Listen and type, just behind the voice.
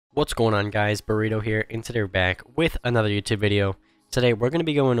What's going on, guys? Burrito here, and today we're back with another YouTube video. Today we're going to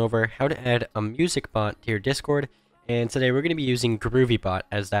be going over how to add a music bot to your Discord, and today we're going to be using Groovy bot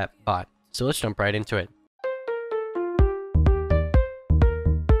as that bot. So let's jump right into it.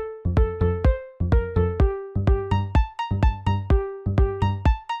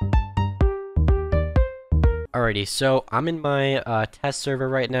 Alrighty, so I'm in my test server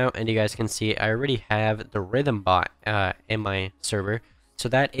right now, and you guys can see I already have the rhythm bot in my server. So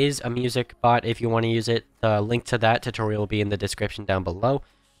that is a music bot if you want to use it. The link to that tutorial will be in the description down below.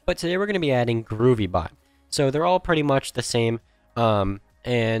 But today we're going to be adding Groovy bot. So they're all pretty much the same,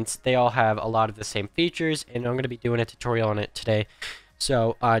 and they all have a lot of the same features, and I'm going to be doing a tutorial on it today.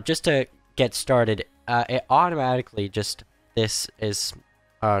 So just to get started, it automatically this is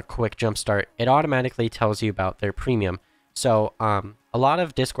a quick jump start. It automatically tells you about their premium. So a lot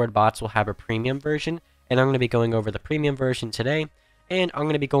of Discord bots will have a premium version, and I'm going to be going over the premium version today. And I'm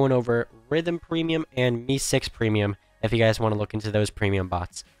going to be going over Rhythm Premium and Me6 Premium if you guys want to look into those premium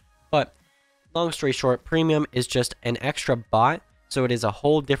bots. But long story short, Premium is just an extra bot. So it is a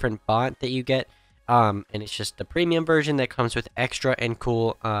whole different bot that you get. And it's just the premium version that comes with extra and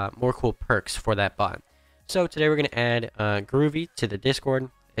cool, more cool perks for that bot. So today we're going to add Groovy to the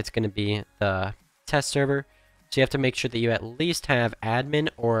Discord. It's going to be the test server. So you have to make sure that you at least have admin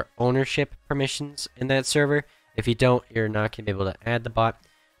or ownership permissions in that server. If you don't, you're not going to be able to add the bot.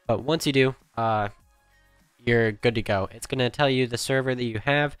 But once you do, you're good to go. It's going to tell you the server that you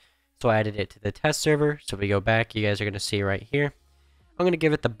have. So I added it to the test server. So if we go back, you guys are going to see right here. I'm going to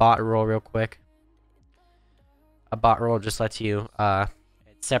give it the bot role real quick. A bot role just lets you, it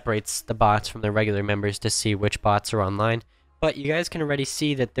separates the bots from the regular members to see which bots are online. But you guys can already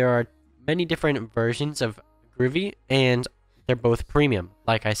see that there are many different versions of Groovy, and they're both premium,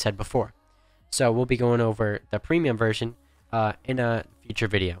 like I said before. So we'll be going over the premium version in a future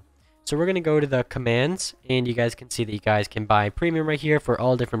video. So we're going to go to the commands, and you guys can see that you guys can buy premium right here for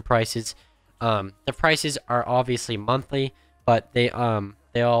all different prices. The prices are obviously monthly, but they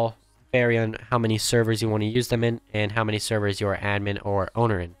all vary on how many servers you want to use them in and how many servers you are admin or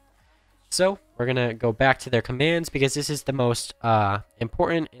owner in. So we're going to go back to their commands because this is the most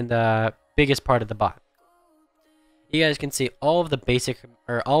important and the biggest part of the bot. You guys can see all of the basic,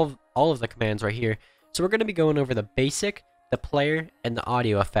 or all of the commands right here. So we're going to be going over the basic, the player, and the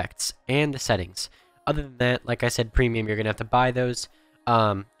audio effects, and the settings. Other than that, like I said, premium, you're going to have to buy those.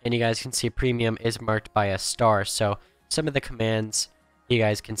 And you guys can see premium is marked by a star. So some of the commands, you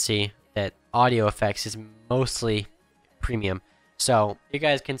guys can see that audio effects is mostly premium. So you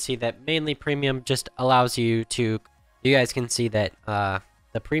guys can see that mainly premium just allows you to, you guys can see that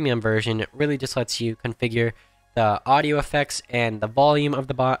the premium version really just lets you configure the audio effects and the volume of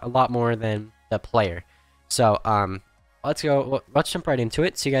the bot a lot more than the player. So let's jump right into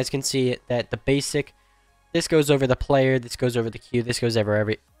it. So you guys can see that the basic, this goes over the player, this goes over the queue, this goes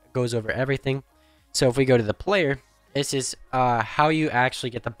over everything. So if we go to the player, this is how you actually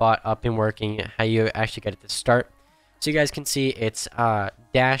get the bot up and working, how you actually get it to start. So you guys can see it's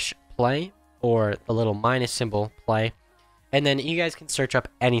dash play, or the little minus symbol play, and then you guys can search up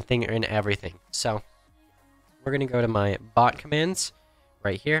anything and everything. So we're going to go to my bot commands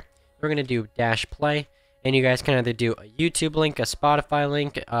right here. We're going to do dash play, and you guys can either do a YouTube link, a Spotify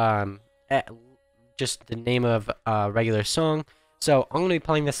link, just the name of a regular song. So I'm going to be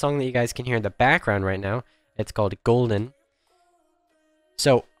playing the song that you guys can hear in the background right now. It's called Golden.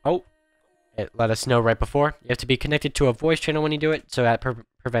 So, it let us know right before. You have to be connected to a voice channel when you do it, so that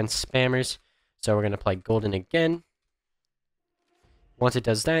prevents spammers. So we're going to play Golden again. Once it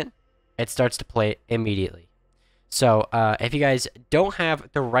does that, it starts to play immediately. So, if you guys don't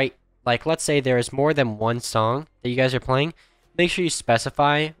have the right, like, let's say there is more than one song that you guys are playing, make sure you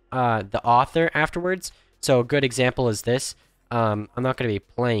specify the author afterwards. So, a good example is this. I'm not going to be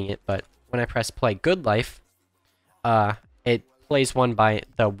playing it, but when I press play Good Life, it plays one by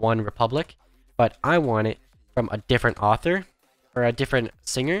the One Republic, but I want it from a different author or a different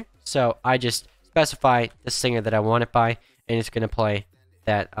singer. So, I just specify the singer that I want it by, and it's going to play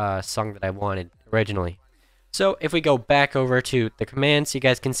that song that I wanted originally. So if we go back over to the commands, you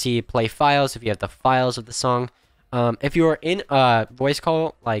guys can see play files if you have the files of the song. If you are in a voice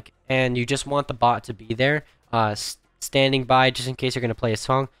call, and you just want the bot to be there, standing by just in case you're going to play a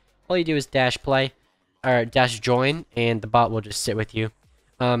song, all you do is dash play, or dash join, and the bot will just sit with you.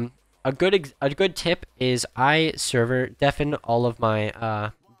 A good tip is I server deafen all of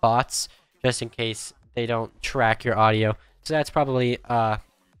my bots just in case they don't track your audio. So that's probably,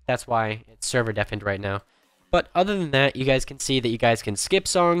 that's why it's server deafened right now. But other than that, you guys can see that you guys can skip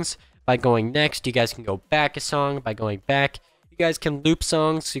songs by going next. You guys can go back a song by going back. You guys can loop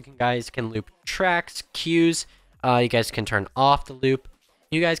songs. Guys can loop tracks, cues. You guys can turn off the loop.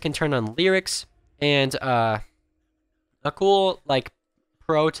 You guys can turn on lyrics. And a cool like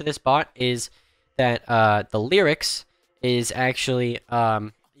pro to this bot is that the lyrics is actually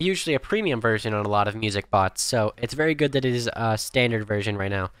usually a premium version on a lot of music bots. So it's very good that it is a standard version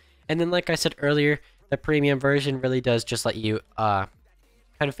right now. And then, like I said earlier, the premium version really does just let you kind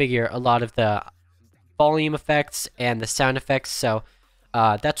of figure a lot of the volume effects and the sound effects. So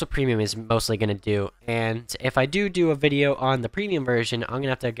that's what premium is mostly going to do. And if I do a video on the premium version, I'm going to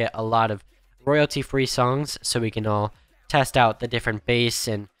have to get a lot of royalty-free songs so we can all test out the different bass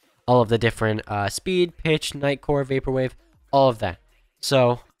and all of the different speed, pitch, nightcore, vaporwave, all of that.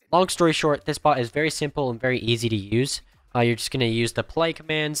 So long story short, this bot is very simple and very easy to use. You're just going to use the play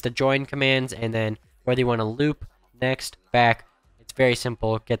commands, the join commands, and then whether you want to loop, next, back. It's very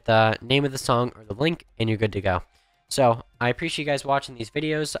simple. Get the name of the song or the link, and you're good to go. So I appreciate you guys watching these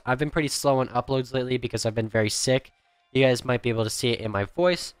videos. I've been pretty slow on uploads lately because I've been very sick. You guys might be able to see it in my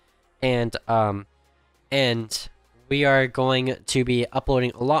voice. And we are going to be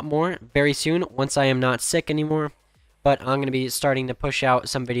uploading a lot more very soon once I am not sick anymore. But I'm going to be starting to push out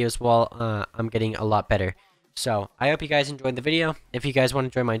some videos while I'm getting a lot better. So I hope you guys enjoyed the video. If you guys want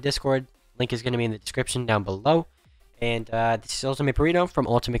to join my Discord, link is going to be in the description down below. And this is Ultimate Burrito from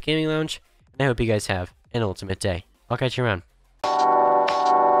Ultimate Gaming Lounge. And I hope you guys have an ultimate day. I'll catch you around.